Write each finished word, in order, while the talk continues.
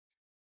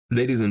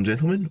Ladies and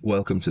gentlemen,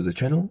 welcome to the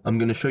channel. I'm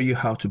going to show you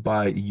how to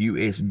buy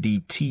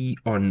USDT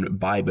on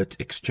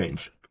Bybit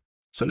exchange.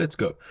 So let's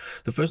go.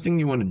 The first thing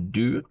you want to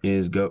do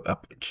is go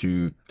up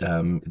to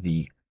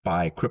the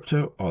buy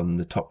crypto on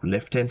the top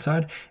left hand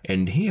side,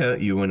 and here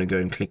you want to go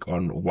and click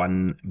on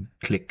one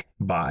click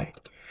buy.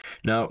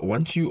 Now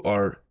once you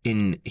are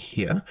in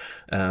here,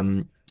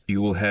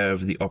 you will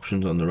have the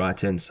options on the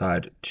right hand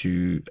side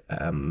to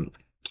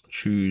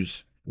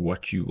choose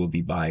what you will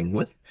be buying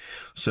with.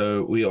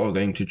 So we are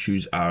going to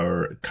choose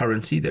our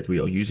currency that we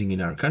are using in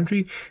our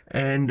country,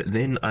 and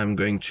then I'm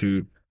going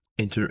to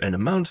enter an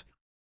amount,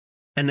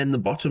 and in the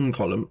bottom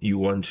column you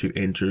want to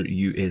enter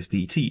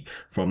USDT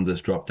from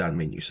this drop down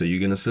menu. So you're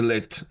going to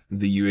select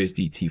the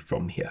USDT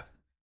from here.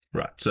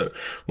 Right, so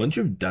once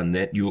you've done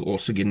that, you will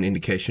also get an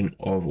indication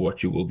of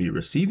what you will be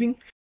receiving.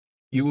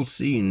 You will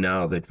see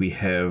now that we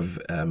have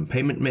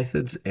payment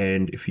methods,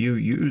 and if you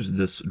use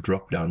this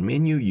drop down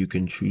menu, you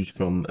can choose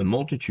from a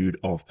multitude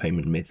of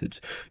payment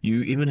methods.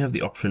 You even have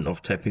the option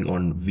of tapping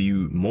on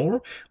view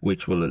more,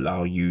 which will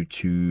allow you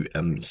to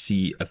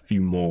see a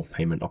few more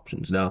payment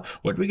options. Now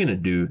what we're going to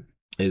do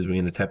is we're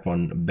going to tap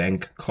on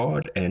bank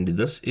card, and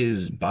this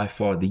is by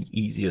far the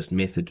easiest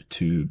method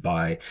to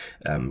buy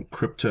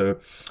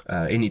crypto,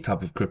 any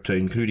type of crypto,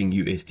 including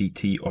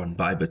USDT on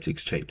Bybit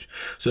exchange.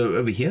 So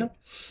over here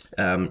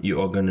you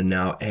are going to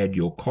now add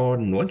your card,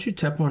 and once you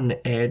tap on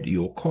add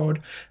your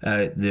card,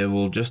 they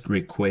will just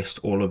request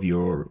all of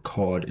your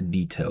card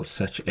details,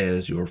 such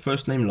as your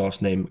first name,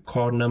 last name,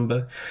 card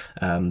number,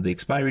 the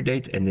expiry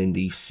date, and then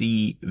the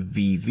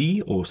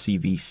CVV or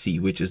CVC,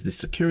 which is the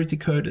security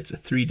code. It's a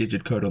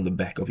 3-digit code on the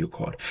back of your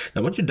card.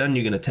 Now once you're done,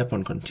 you're going to tap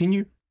on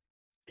continue.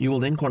 You will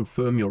then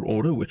confirm your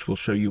order, which will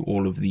show you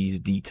all of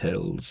these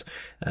details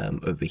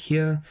over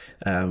here,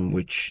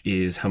 which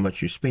is how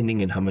much you're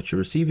spending and how much you're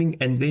receiving,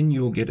 and then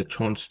you'll get a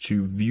chance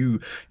to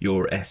view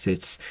your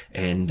assets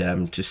and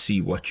to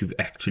see what you've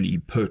actually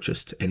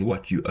purchased and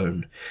what you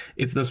own.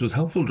 If this was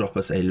helpful, drop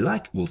us a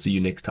like. We'll see you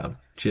next time.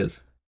 Cheers.